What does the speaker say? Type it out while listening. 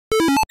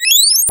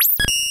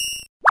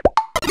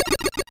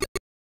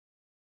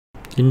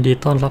ยินดี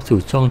ต้อนรับสู่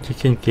ช่อง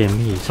Chicken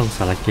Gamie ช่องส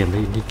ารเกมและ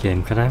อินดี้เกม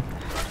ครับ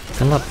ส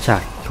ำหรับฉา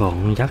กของ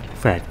ยักษ์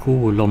แฝดคู่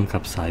ลมกั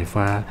บสาย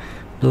ฟ้า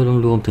โดย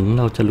รวมๆถึง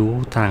เราจะรู้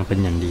ทางเป็น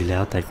อย่างดีแล้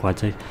วแต่กว่า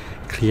จะ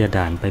เคลียร์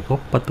ด่านไปพบ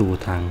ประตู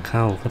ทางเ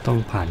ข้าก็ต้อง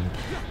ผ่าน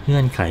เงื่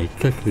อนไข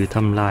ก็คือท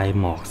ำลาย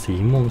หมอกสี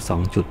ม่วง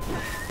2จุด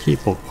ที่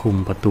ปกคลุม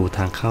ประตูท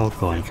างเข้า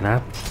ก่อนครับ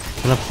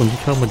สำหรับคนที่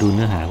เข้ามาดูเ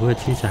นื้อหาเพื่อ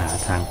ที่จะหา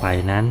ทางไป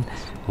นั้น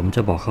ผมจ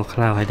ะบอกค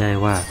ร่าวๆให้ได้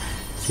ว่า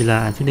ศิลา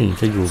อันที่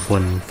1จะอยู่บ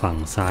นฝั่ง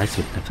ซ้าย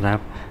สุดนะครั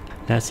บ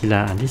และศิล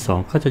าอันที่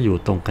2ก็จะอยู่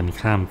ตรงกัน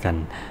ข้ามกัน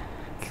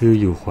คือ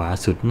อยู่ขวา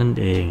สุดนั่น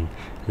เอง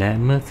และ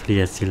เมื่อเคลี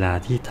ยร์ศิลา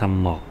ที่ท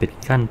ำหมอกปิด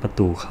กั้นประ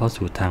ตูเข้า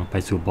สู่ทางไป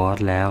สู่บอส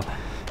แล้ว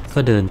ก็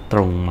เดินตร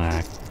งมา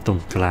ตรง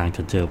กลางจ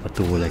ะเจอประ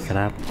ตูเลยค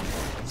รับ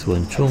ส่วน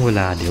ช่วงเว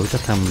ลาเดี๋ยวจะ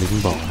ทำลิง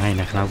ก์บอกให้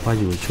นะครับว่า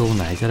อยู่ช่วงไ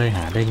หนจะได้ห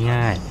าได้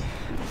ง่าย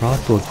เพราะ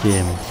ตัวเก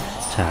ม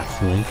ฉากเ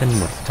หมือนกัน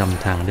หมดจ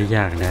ำทางได้ย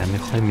ากและไม่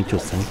ค่อยมีจุ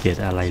ดสังเกต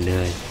อะไรเล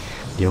ย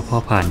เดี๋ยวพอ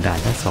ผ่านด่าน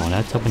ทั้งสองแล้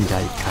วจะบรรยา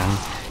ยอีกครั้ง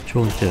ช่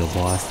วงเจอบ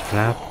อสค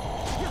รับ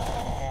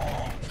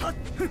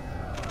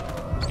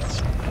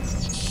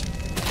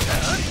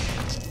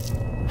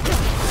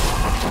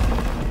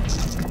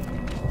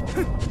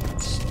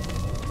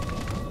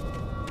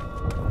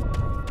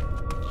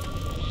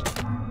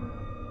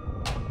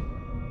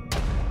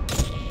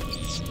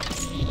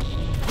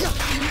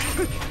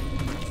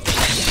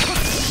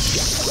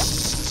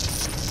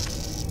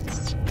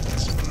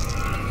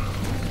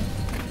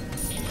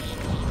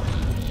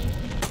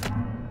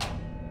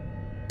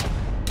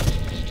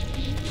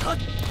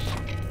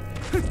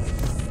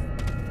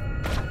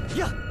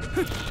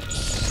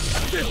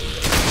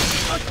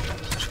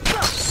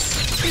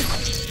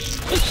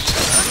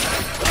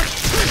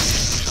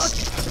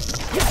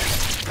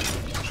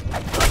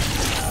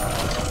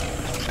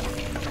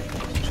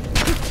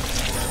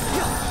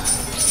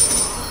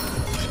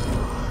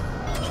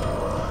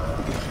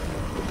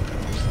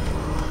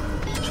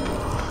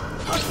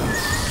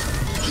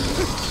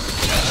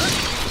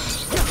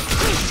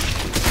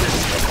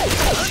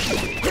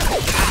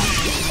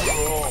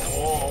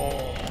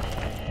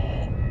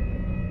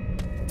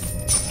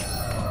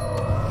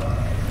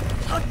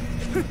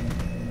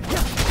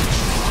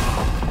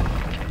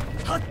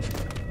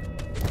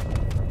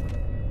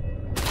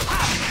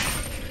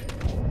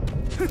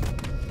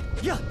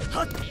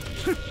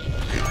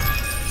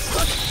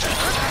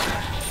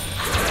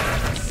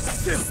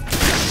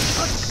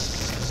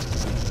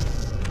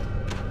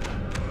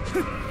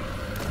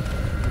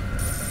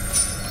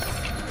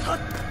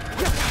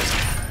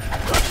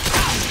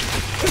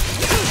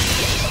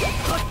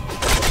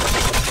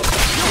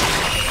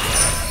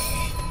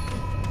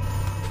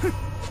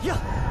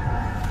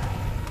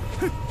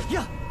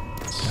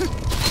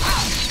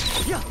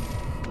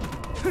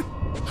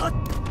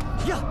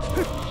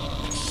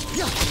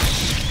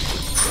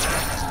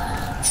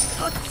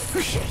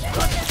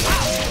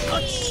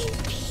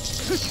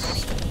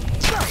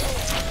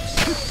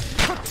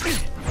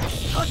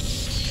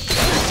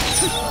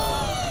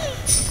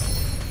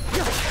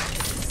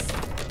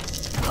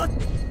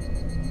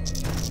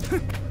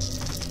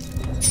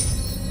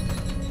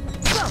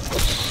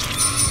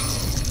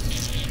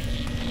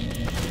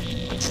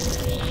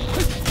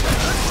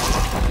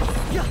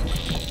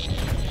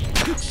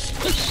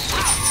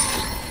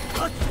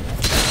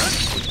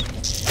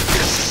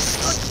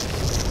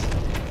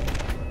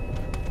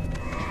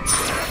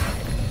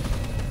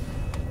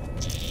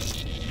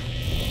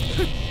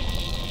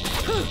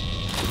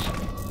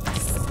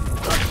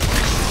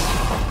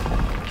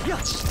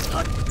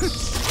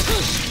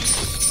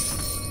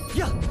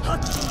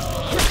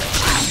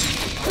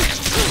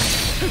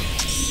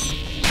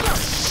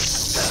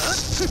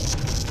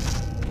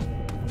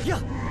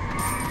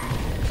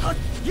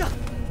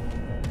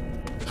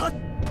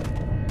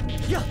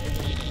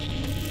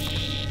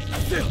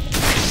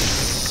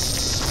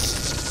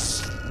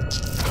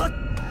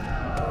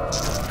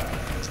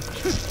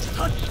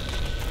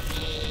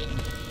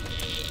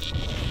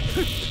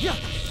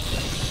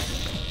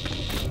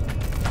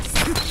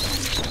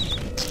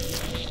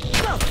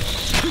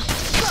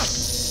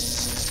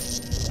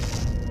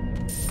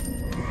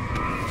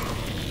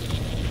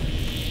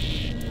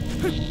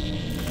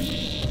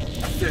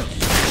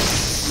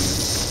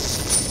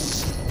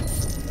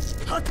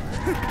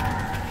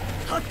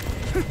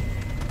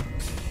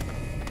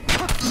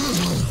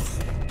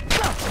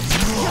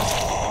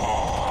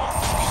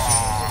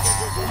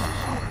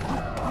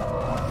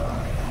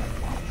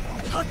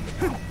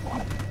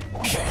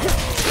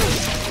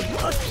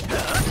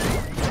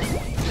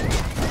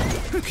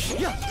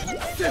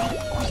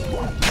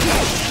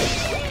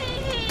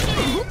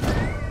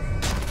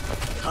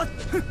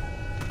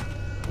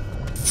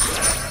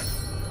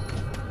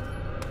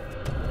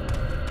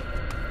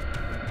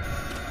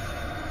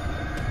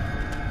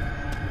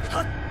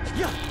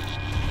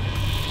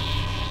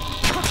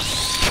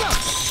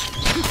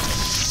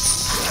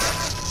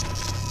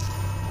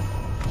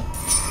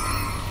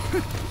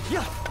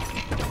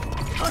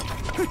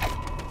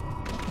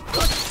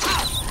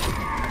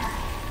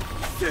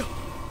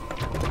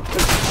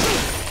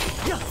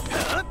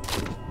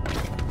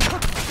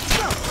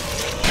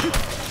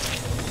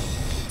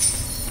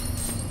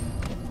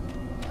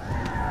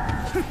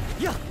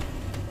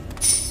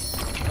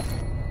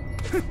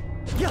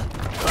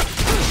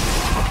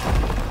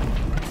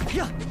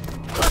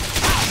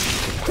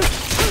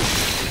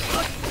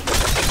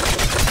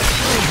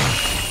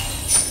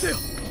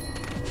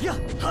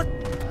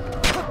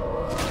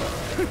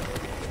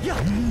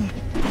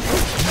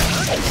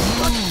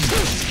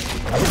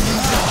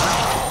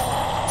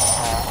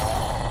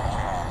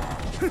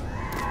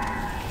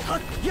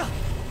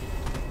อ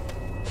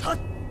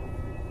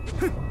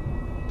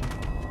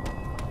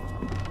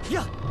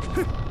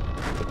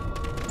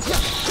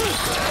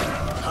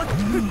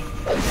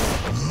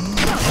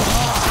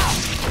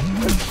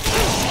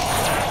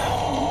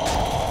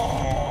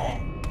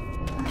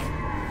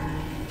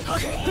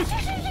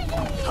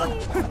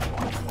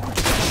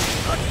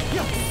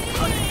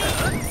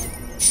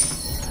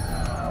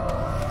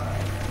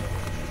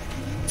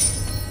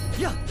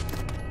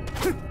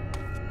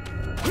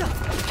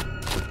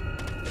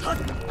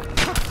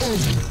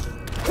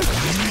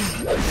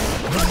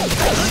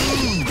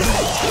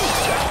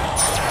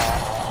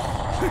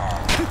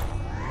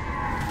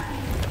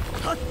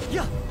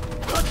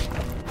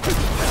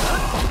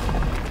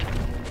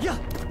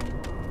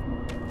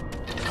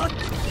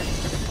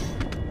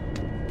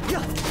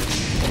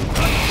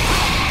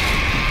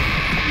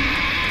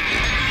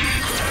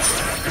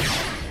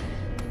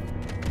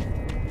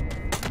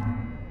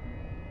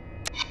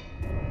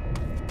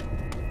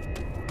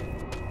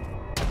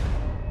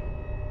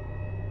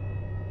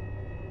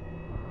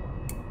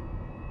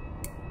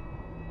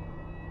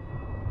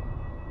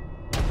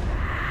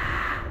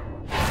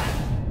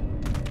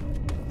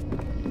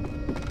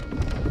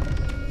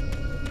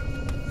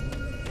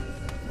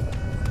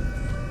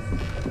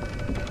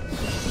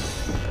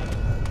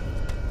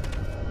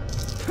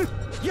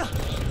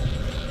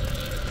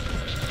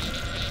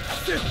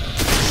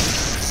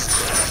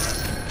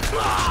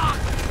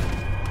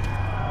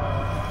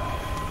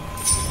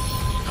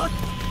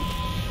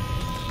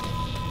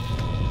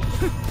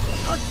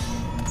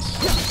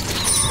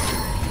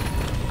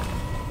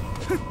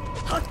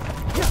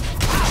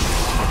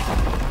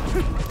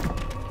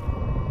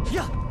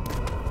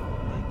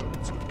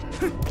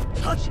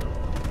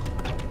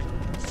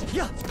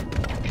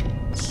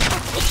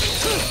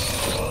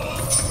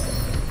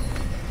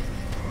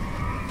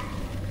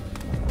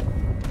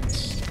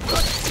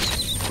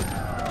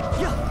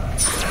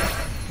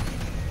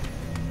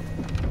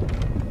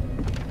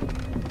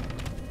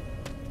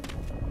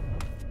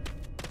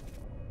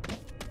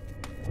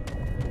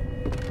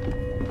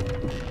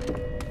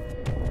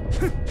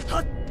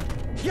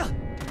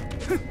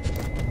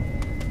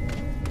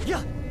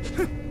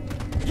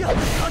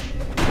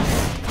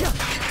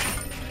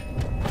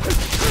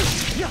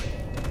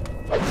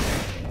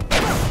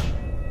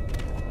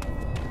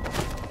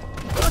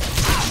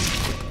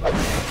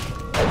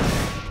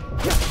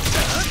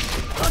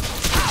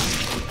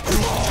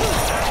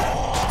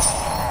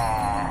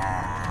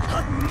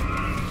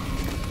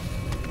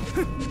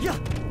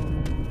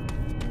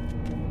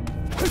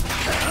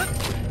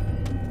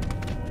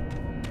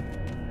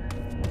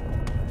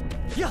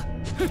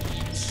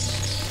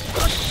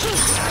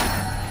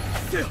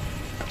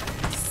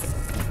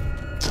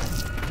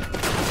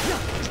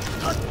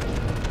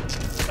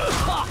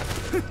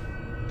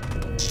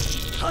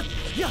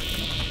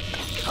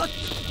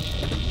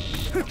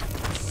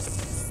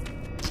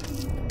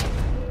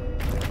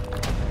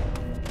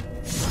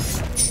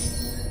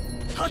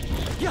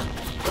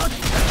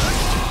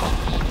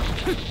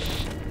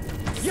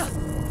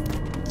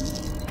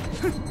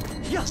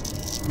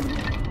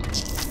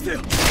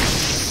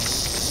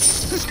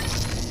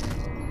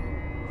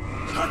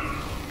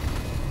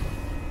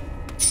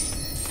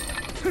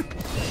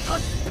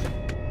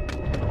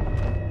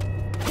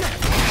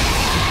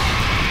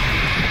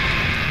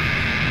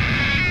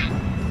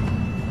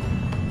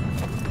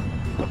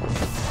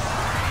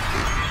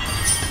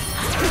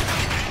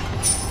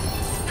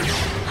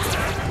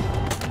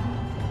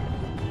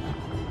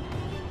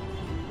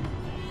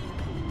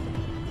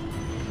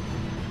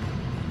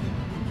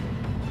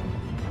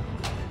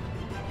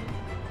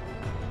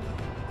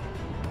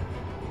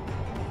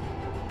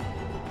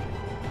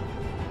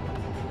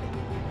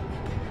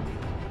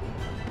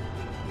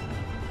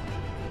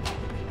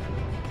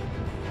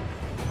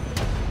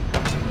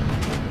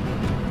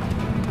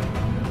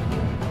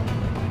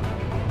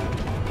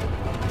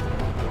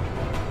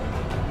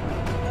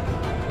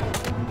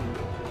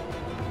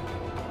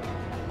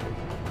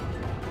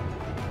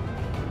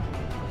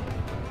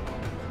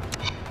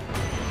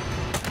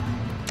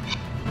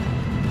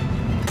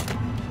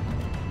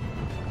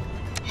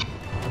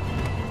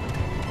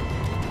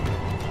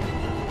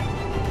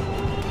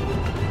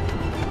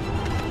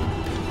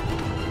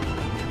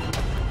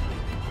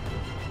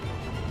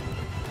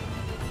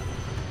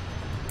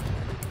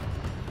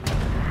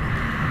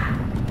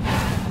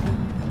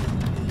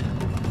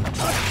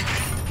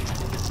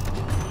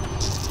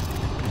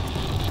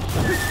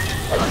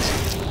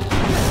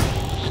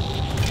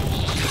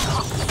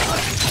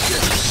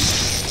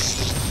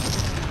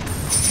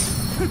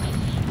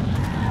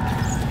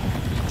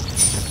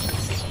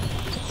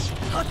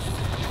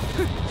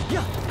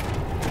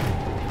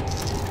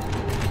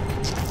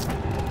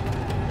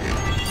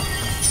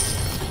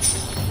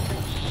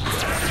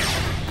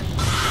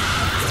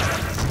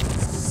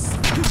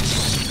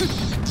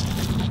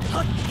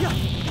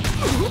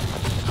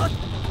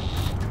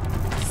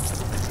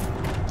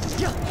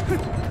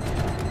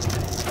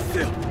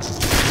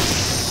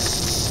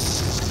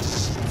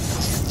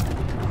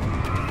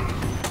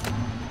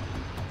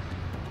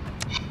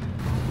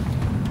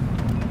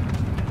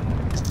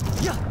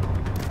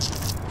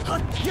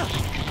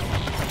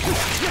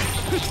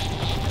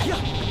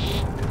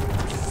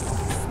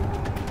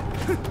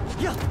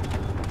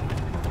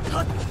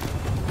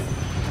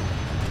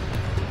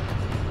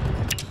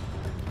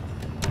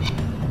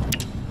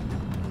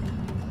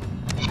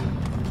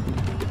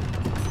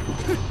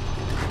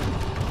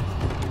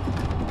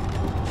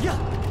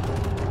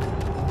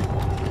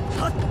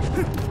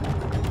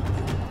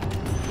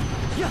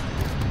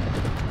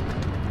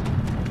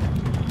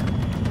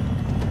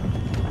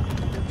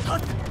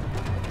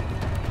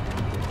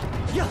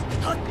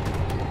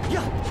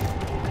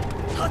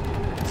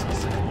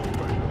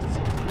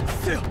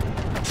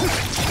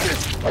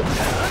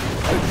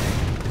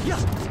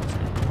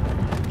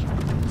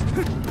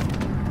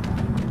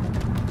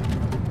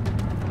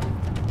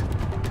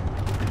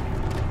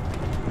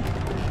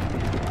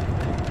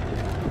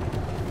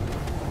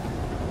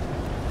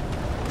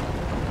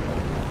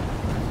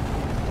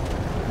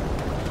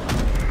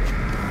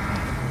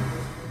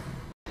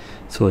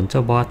ส่วนเจ้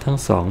าบอสทั้ง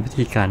2วิ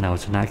ธีการเอา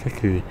ชนะก็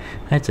คือ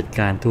ให้จัดก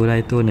ารตัวใด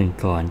ตัวหนึ่ง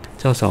ก่อน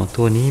เจ้า2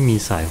ตัวนี้มี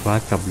สายฟ้า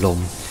กับลม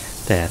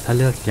แต่ถ้า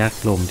เลือกยักษ์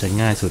ลมจะ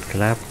ง่ายสุดค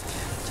รับ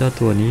เจ้า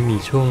ตัวนี้มี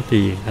ช่วง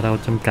ตีเรา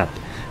จำกัด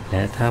แล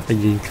ะถ้าไป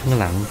ยืนข้าง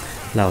หลัง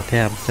เราแท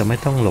บจะไม่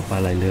ต้องหลบอ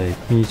ะไรเลย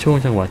มีช่วง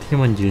จังหวะที่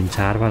มันยืนช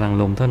าร์จพลัง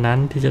ลมเท่านั้น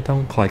ที่จะต้อง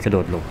คอยกระโด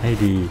ดหลบให้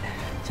ดี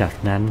จาก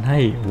นั้นให้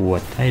หว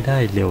ดให้ได้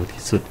เร็ว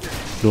ที่สุด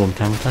รวม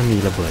ทั้งถ้ามี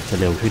ระเบิดจะ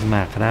เร็วขึ้นม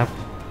ากครับ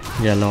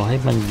อย่ารอให้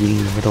มันยิง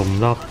ลม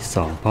รอบที่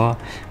2เพราะ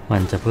มั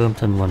นจะเพิ่ม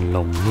จำนวนล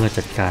มเมื่อ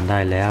จัดการได้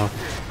แล้ว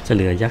จะเห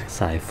ลือยักษ์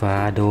สายฟ้า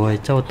โดย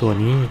เจ้าตัว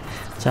นี้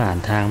จะอ่าน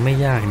ทางไม่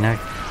ยากนัก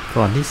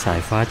ก่อนที่สาย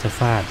ฟ้าจะ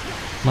ฟาด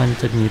มัน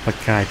จะมีประ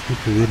กายที่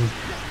พื้น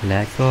แล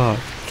ะก็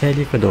แค่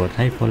ที่กระโดดใ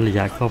ห้พ้นระย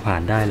ะก็ผ่า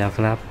นได้แล้วค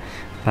รับ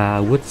ปาอ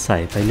าวุธใส่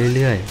ไปเ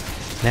รื่อย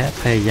ๆและ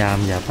พยายาม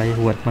อย่าไปห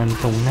วดมัน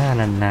ตรงหน้า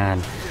นาน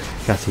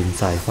ๆกระสุน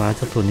สายฟ้าเ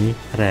จ้าตัวนี้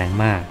แรง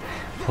มาก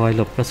คอยห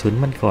ลบกระสุน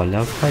มันก่อนแล้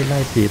วค่อยไล่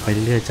ตีไป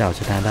เรื่อยๆจะเอา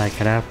ชนะได้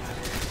ครับ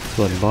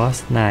ส่วนบอส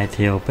นายเท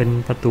ลเป็น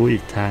ประตูอี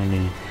กทางห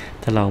นึ่ง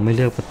ถ้าเราไม่เ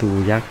ลือกประตู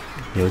ยักษ์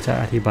เดี๋ยวจะ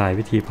อธิบาย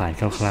วิธีผ่าน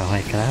คร่าวๆให้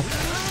ครับ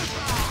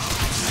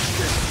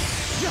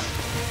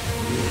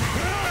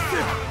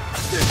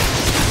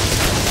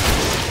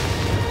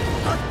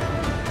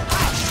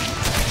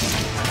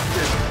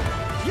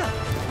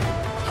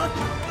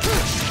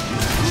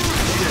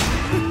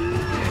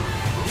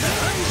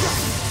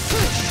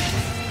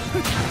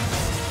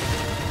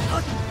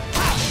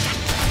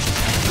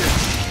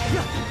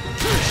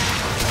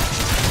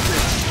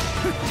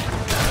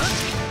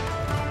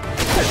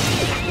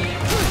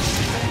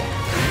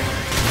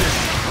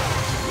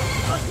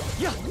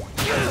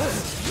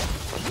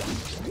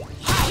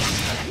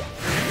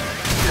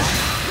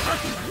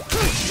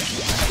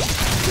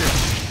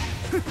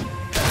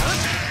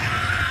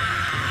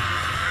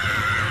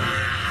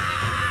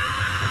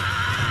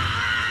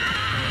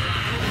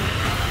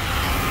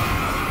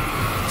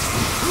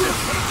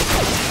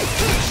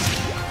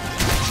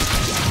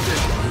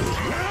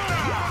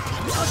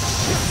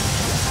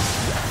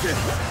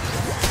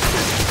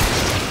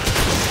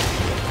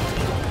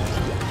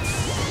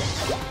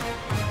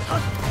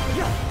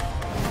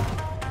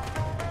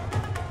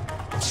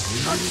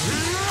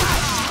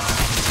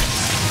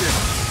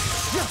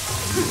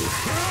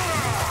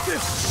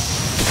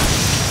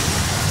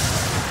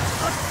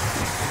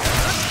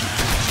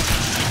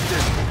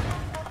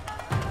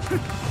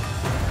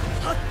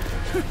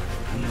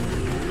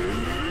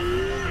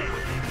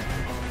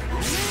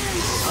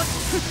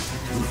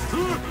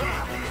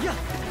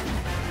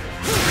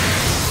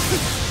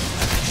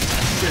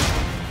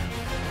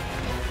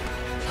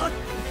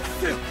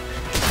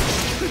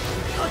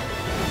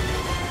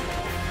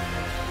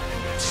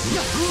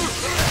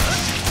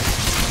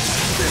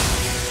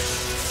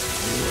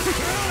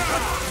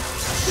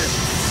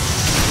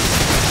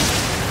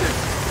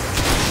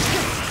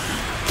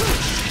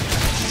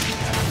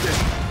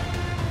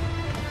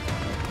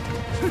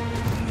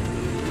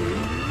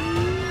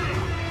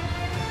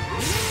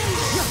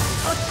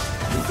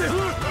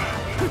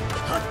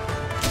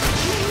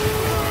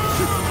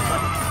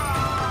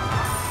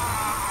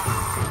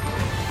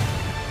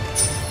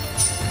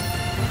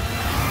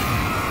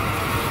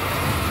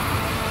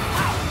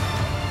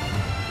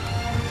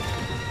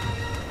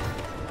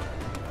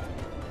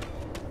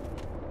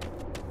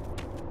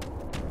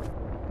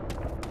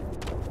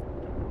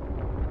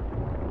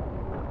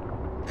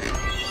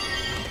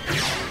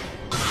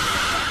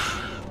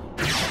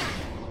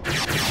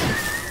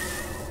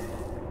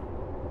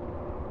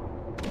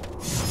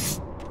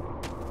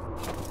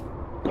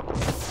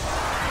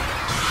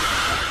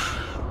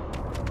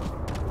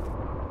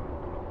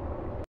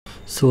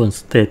ส่วน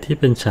สเตจที่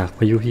เป็นฉากพ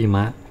ายุหิม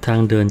ะทาง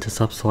เดินจะ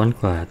ซับซ้อน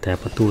กว่าแต่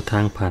ประตูทา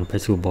งผ่านไป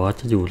สู่บอส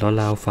จะอยู่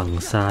ราวๆฝั่ง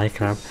ซ้าย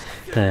ครับ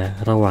แต่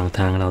ระหว่าง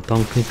ทางเราต้อ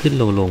งขึ้น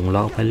ลงเล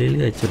าะไปเ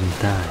รื่อยๆจน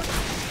ได้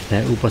และ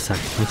อุปสร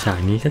รคของฉาก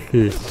นี้ก็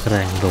คือแร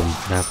งลม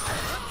ครับ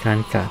การ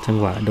กะจัง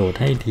หวะโดด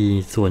ให้ดี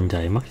ส่วนให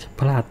ญ่มักจะ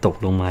พลาดตก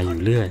ลงมาอยู่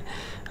เรื่อย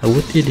อาวุ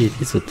ธที่ดี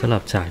ที่สุดสำหรั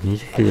บฉากนี้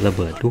ก็คือระเ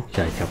บิดลูกให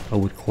ญ่กับอา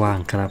วุธขว้าง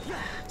ครับ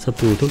ศั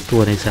ตรูทุกตั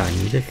วในฉาก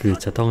นี้ก็คือ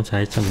จะต้องใช้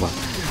จังหวะ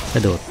กร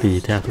ะโดดปี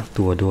แทบทุก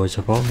ตัวโดยเฉ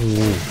พาะ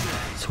งู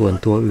ส่วน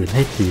ตัวอื่นใ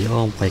ห้ตีอ้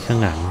อมไปข้าง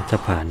หลังจะ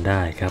ผ่านไ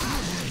ด้ครับ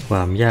คว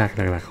ามยาก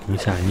หลักๆของ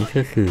ฉากนี้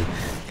ก็คือ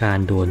การ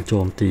โดนโจ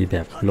มตีแบ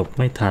บหลบไ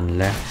ม่ทัน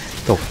และ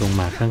ตกลง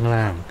มาข้าง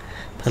ล่าง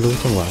ถ้ารู้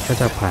จังหวะก็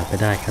จะผ่านไป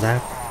ได้ครั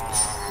บ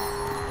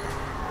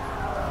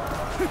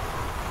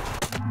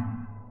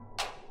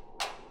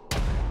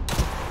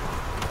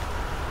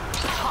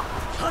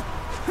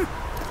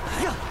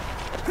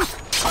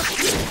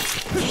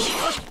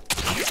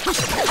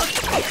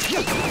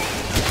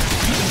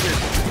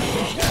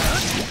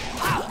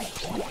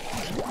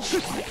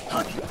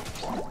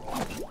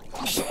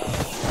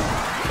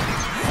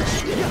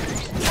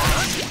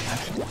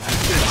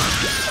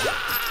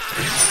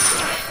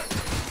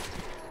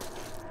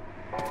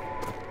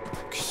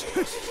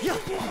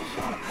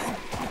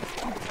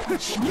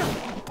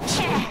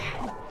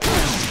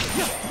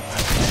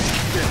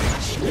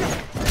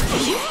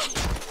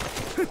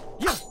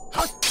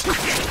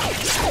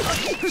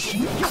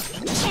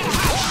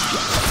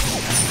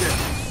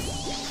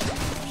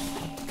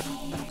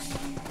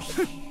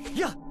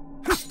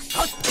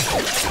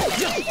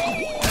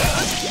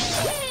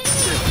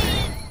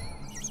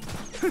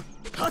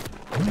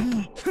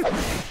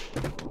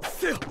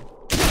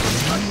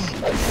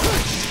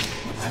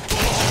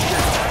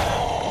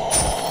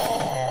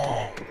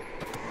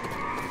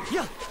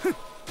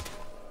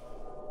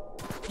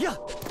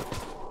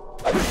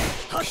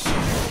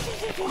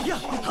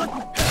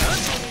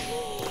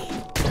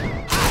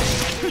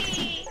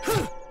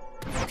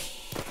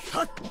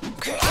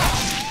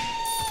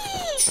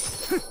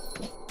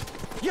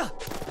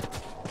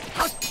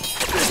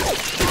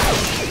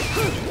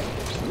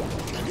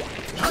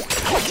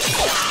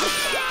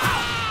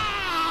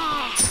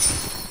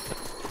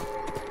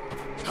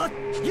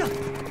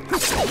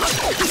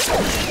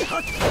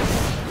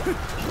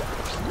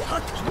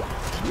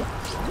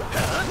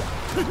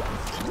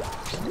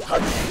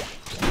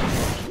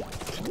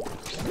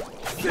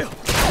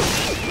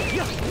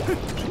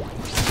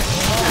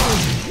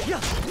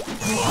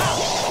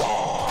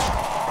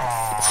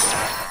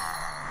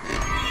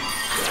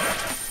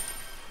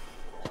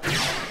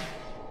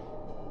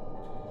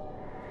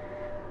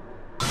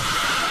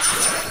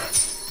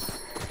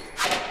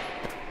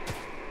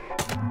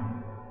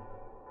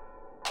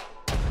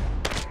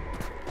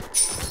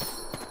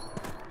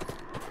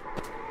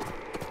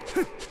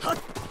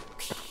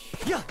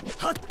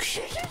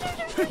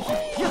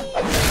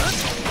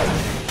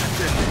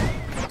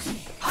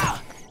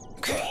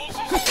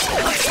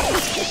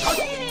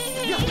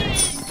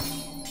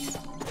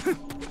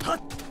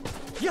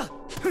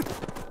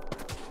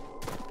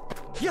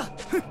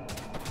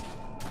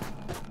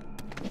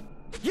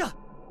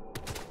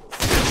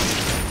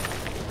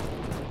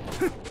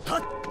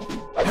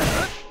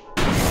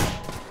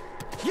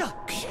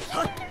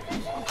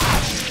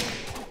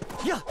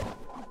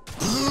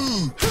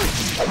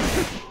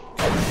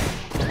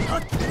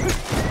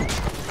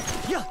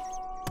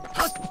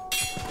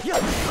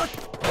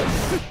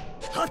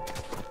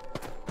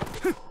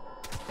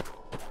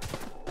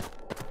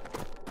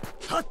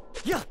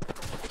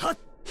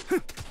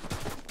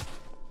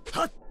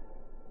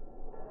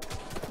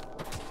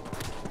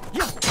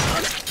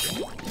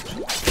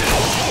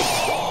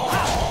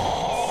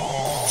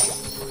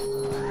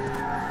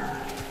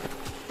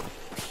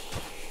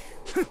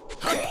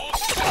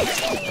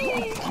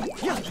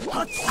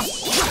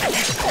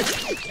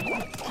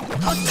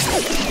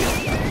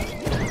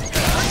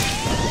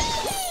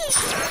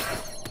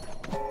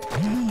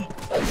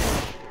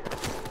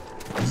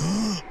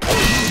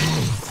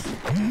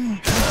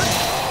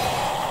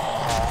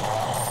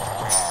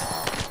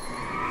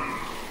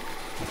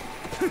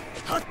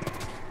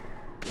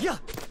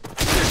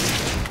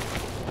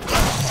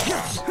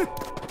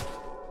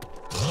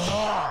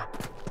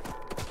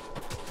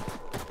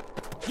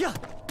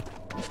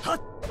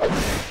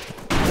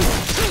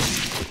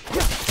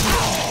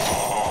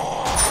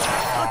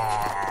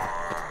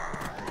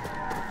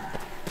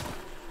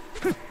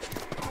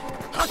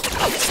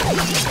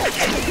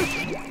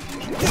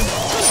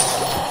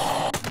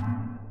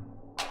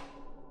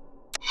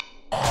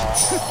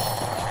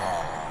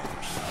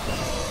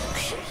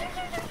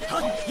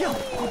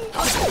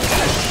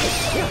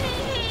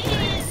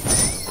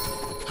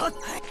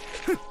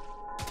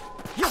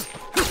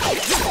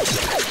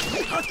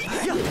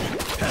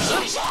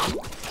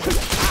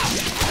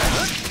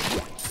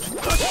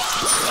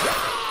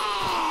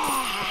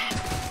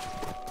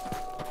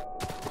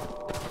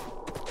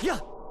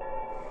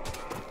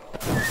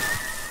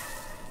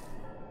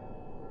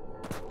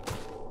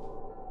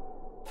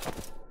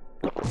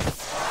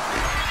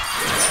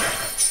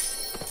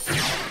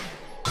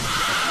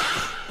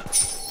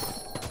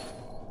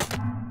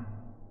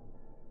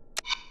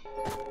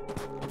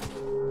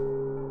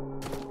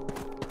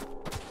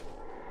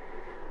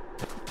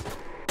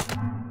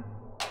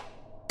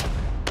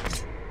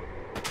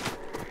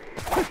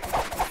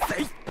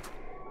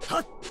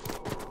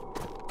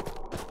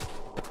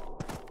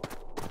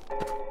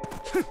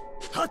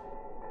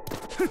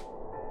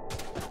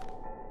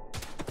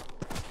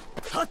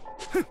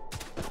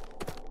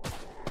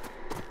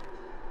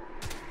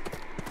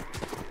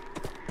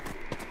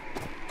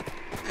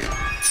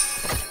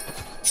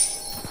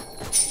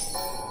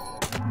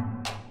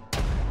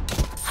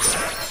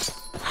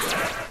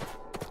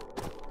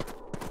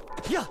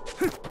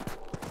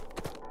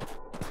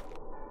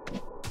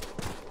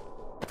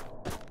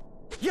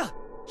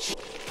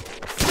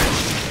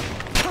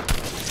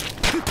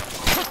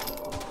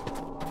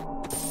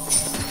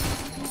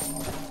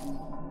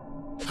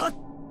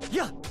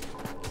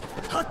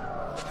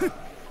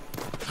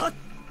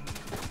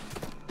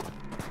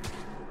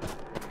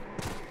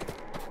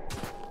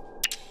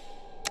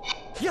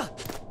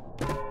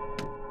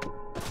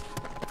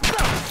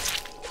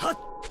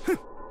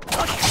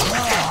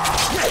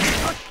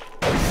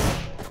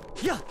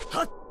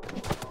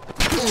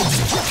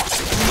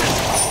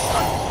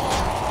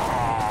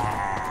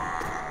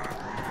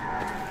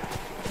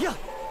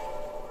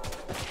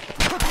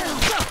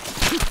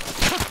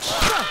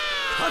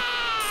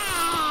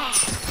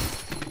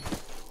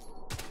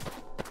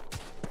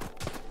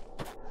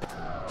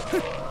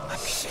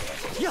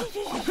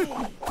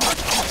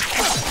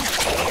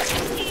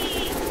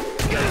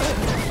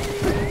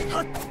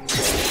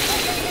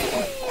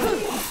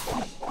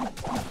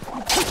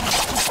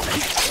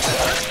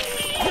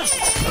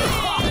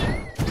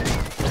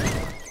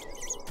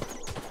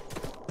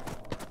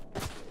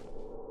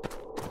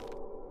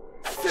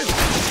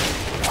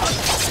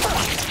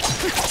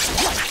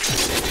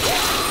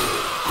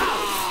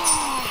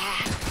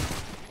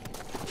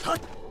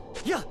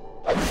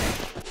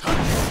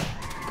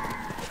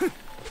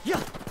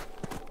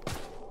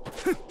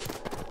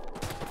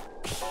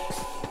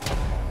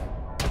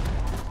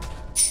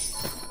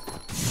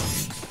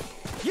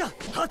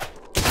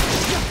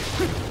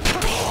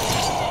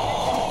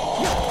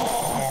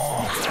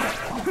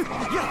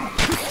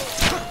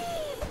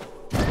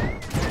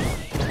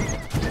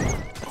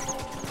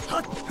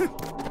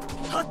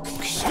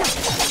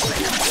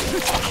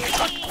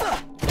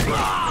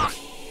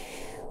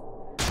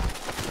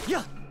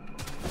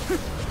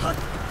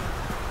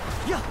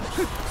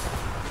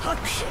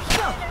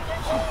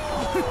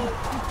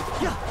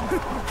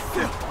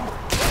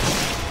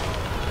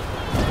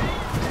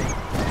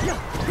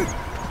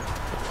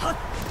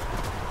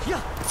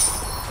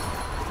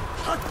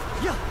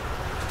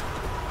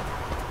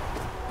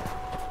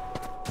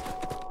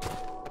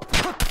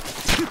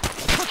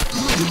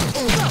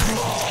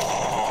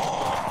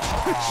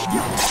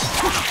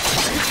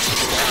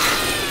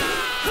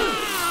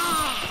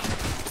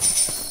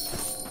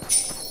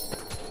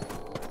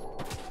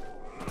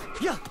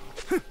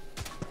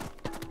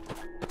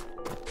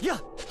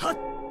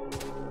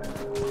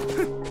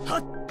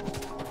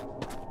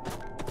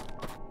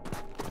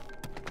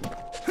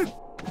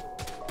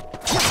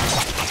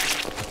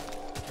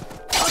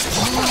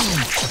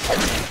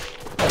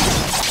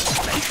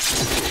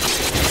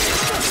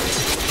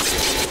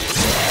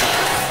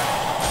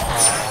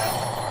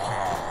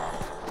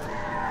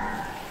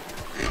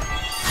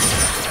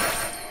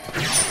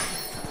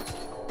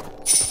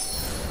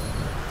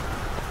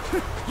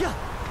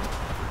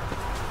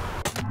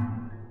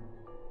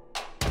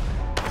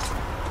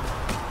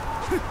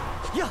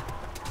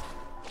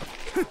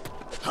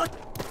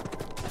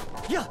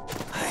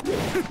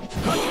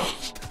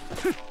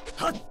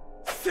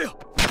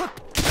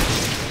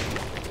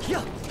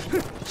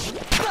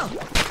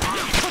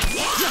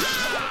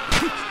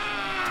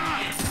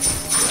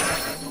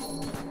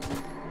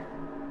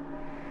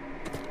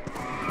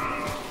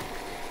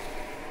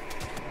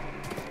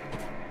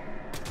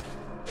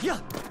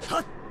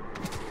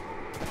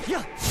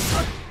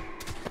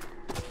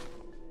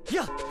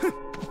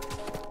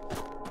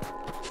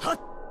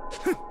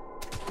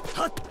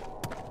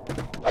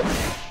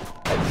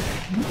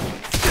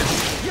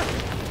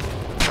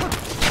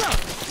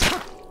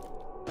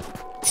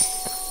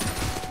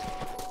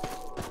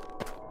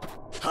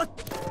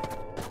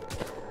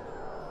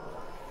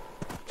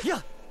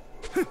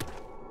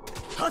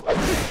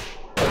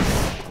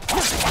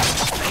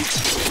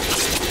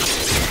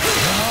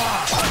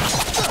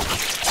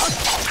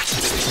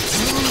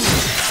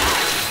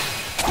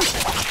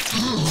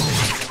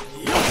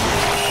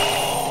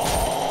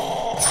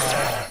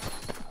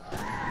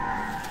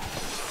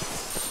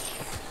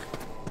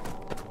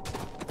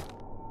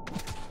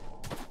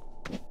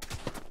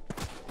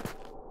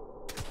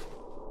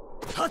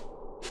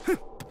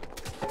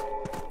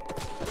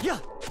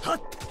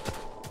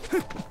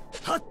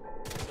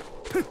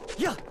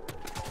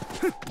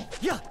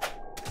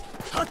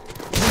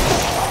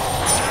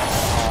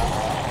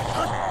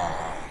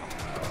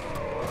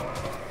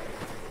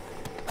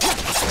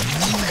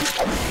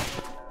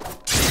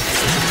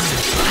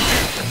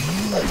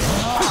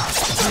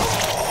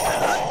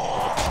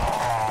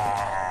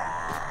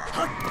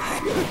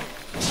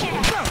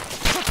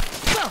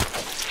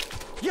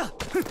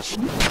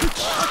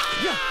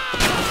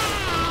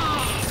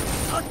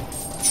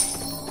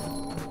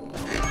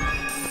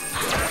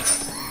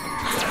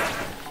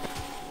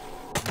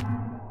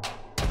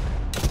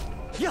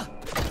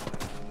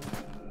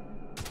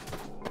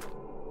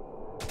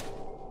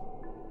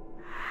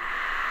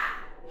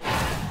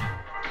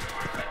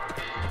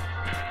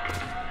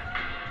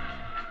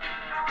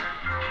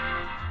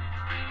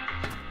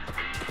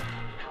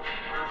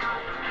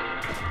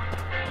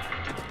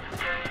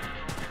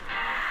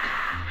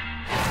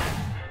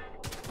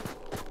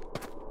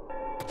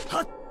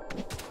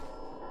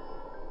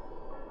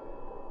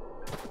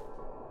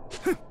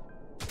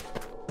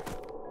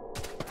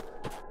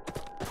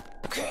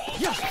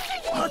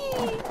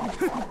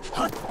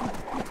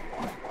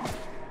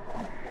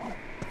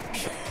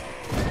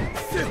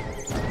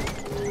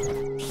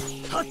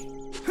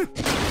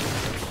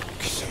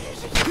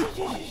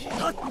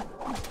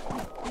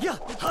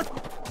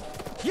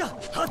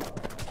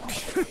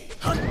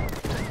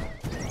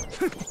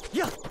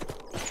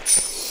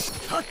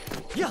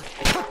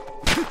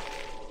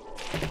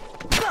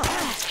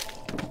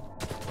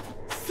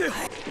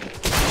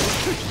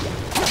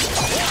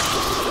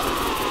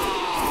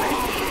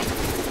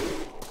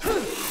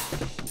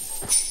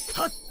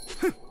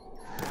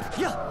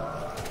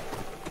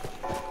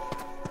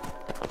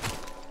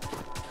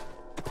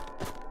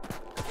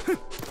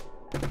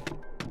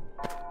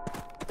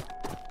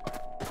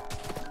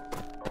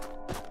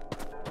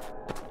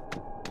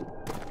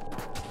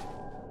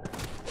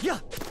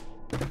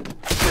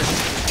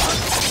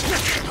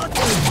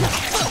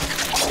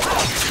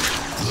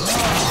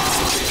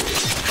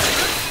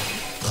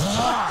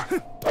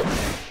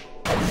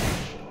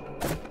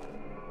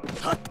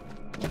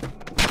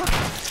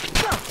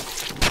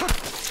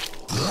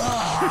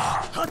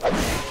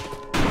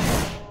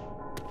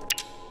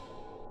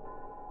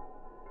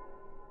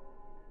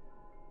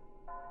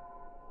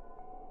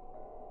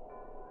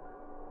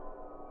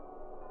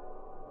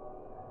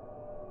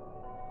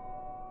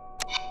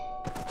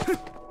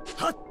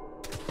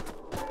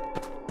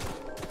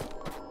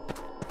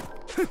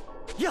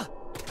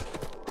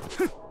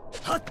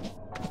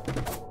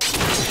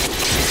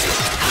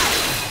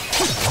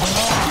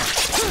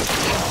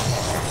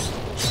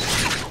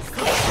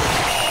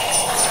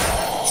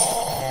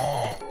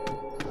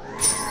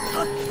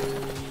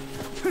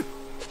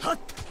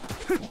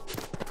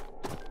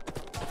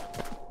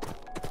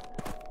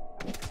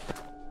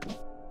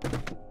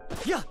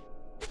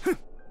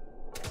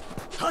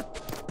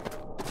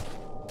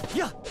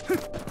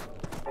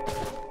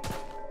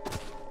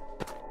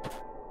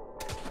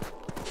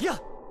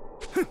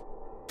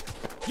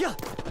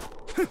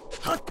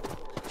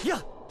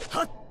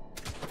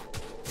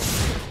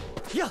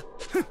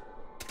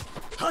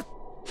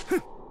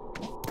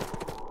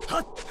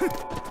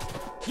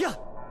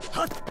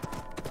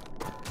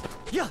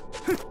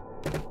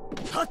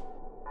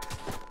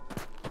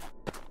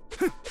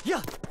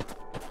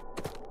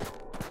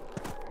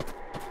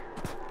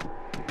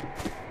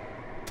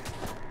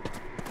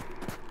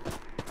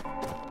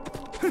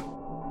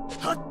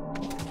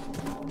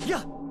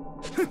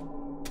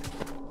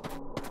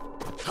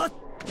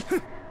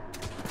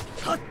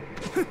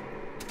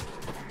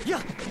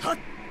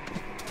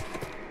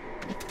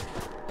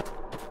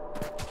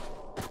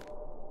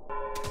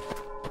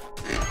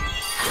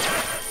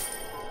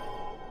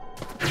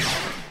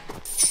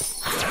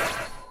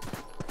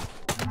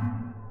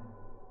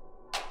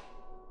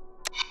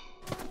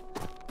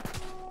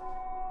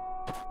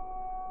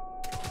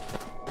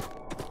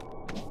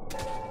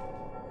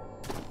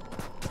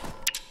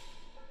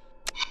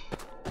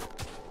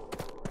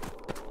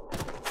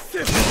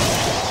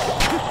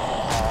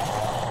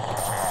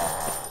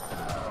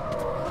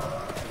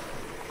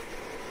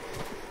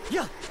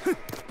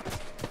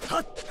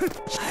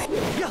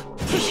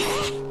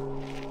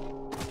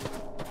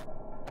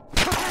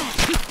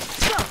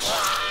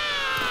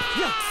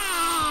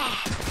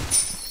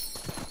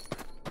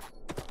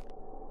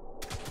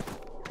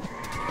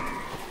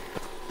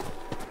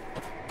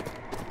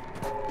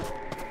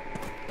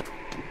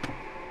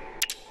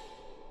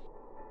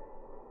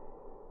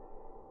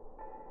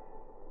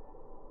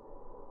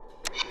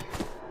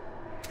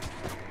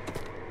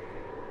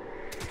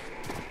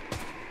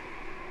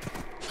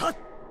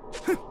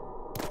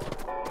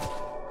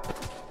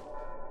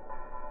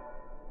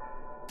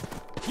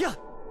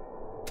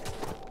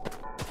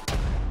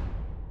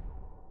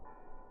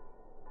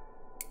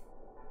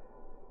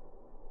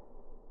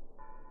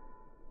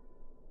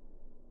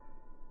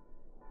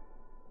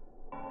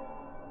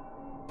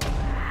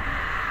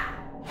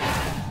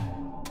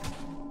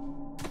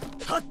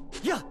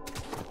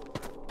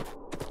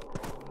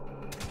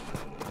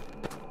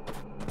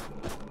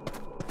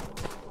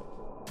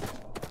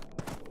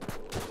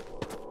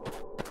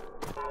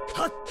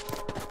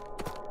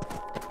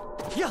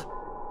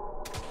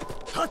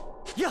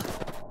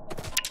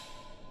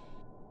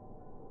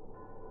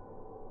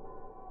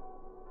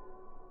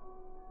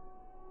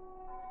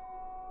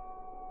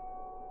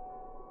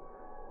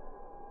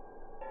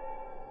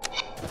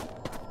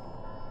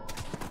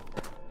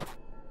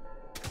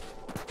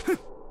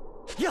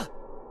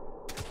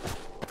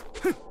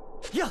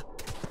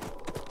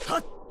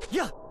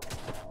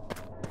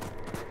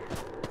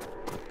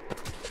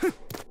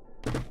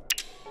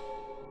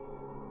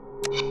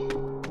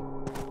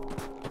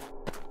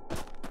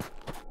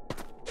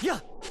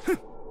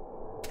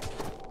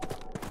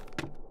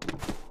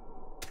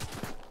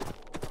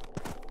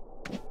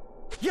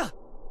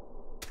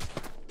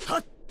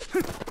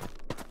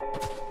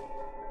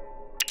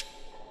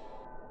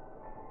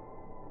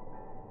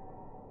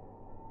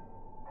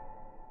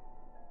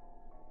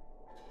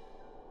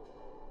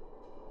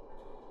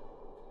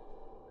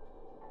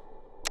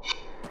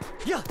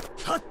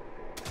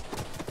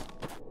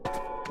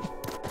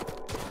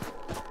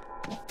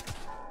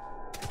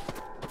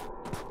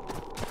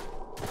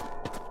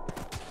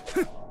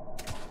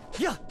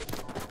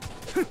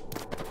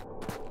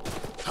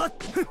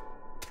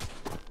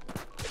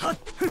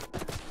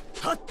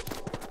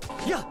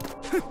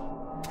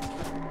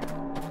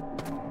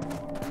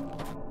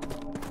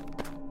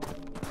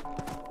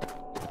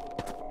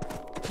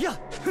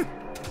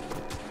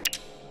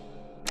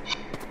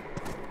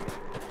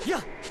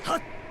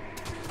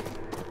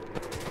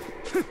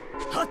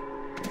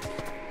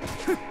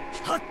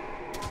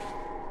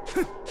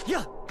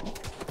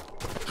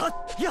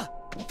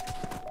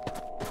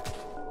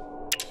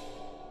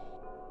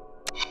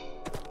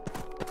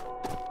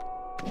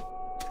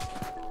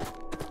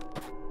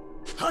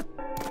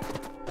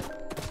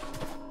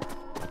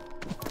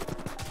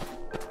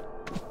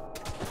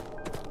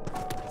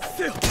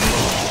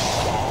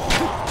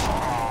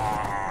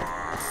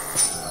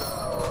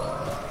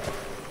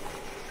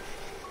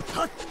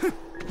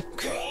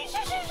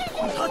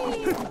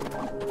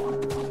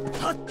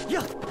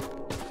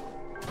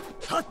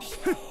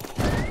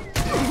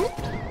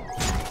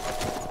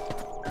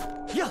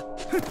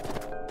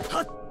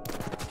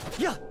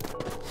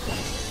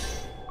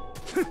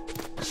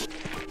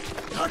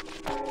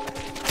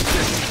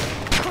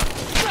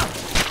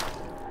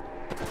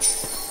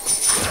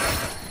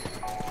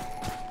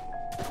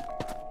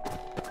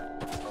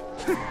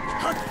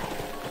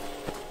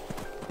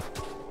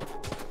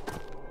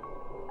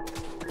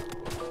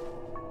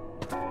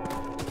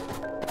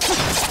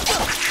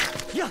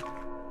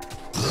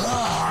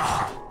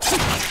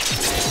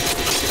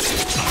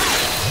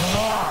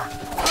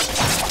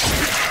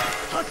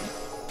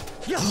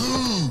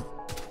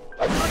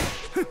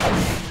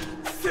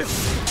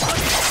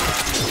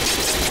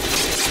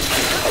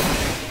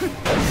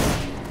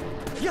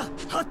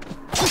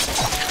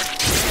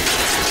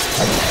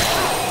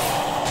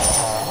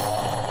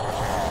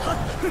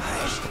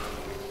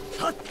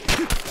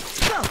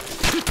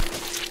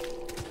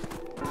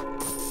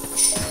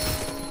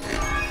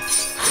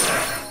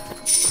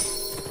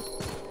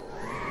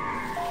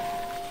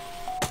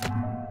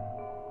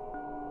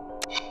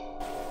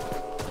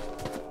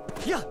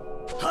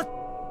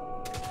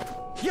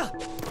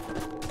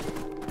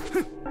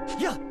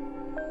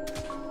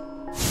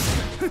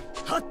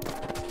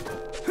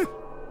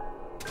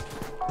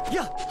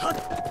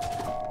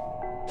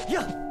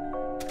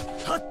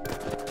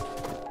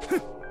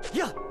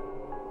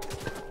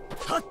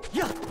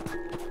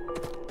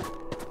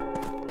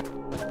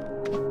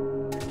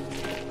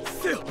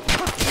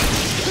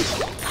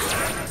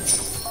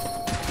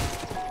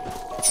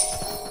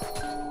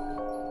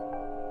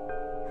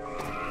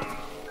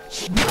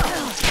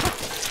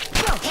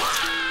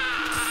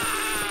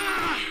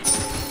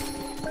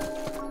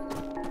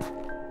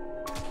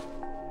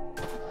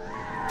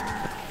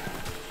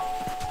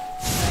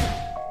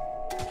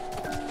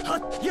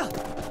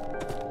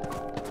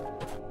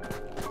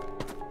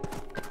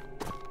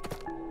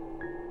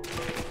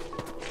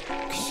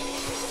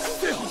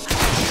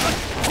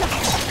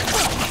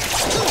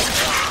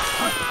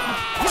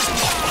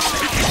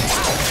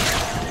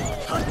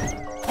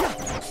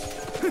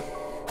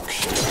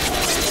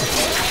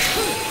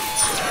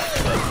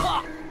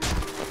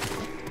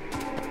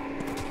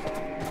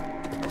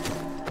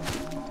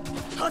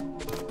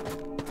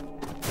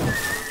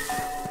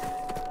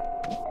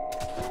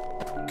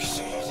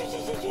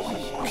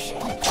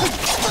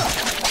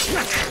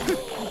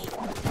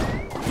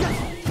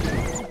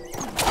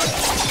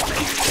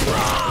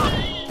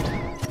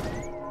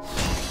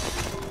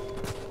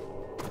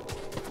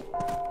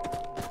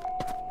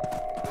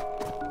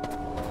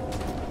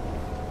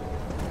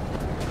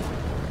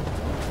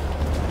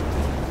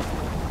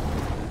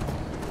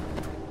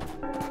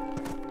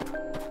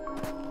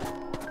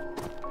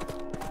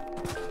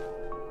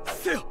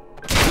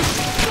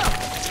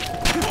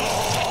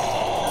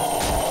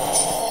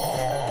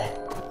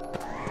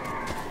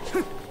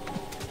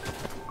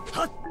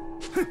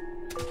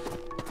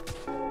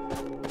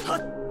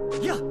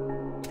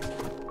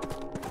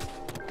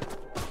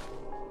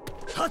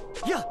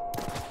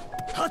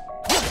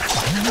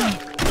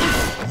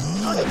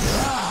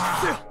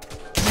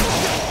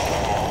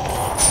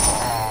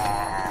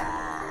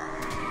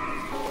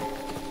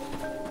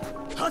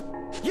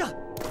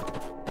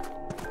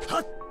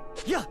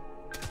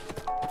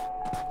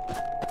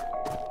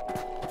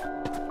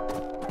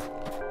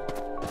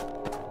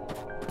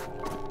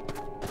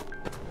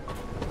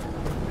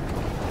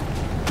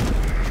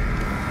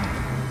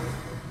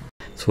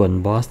ส่วน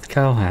บอส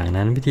ก้าวหาง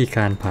นั้นวิธีก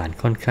ารผ่าน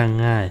ค่อนข้าง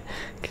ง่าย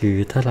คือ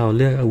ถ้าเราเ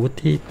ลือกอาวุธ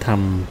ที่ท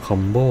ำคอ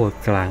มโบ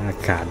กลางอา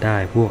กาศได้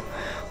พวก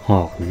ห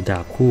อกหรือดา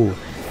บคู่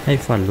ให้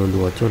ฟัน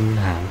รัวๆจน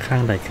หางข้า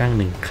งใดข้าง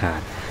หนึ่งขา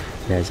ด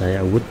และใช้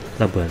อาวุธ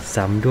ระเบิด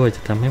ซ้ำด้วยจ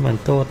ะทำให้มัน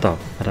โต้ตอบ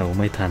เรา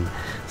ไม่ทัน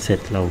เสร็จ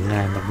เราง่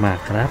ายมาก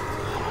ๆครับ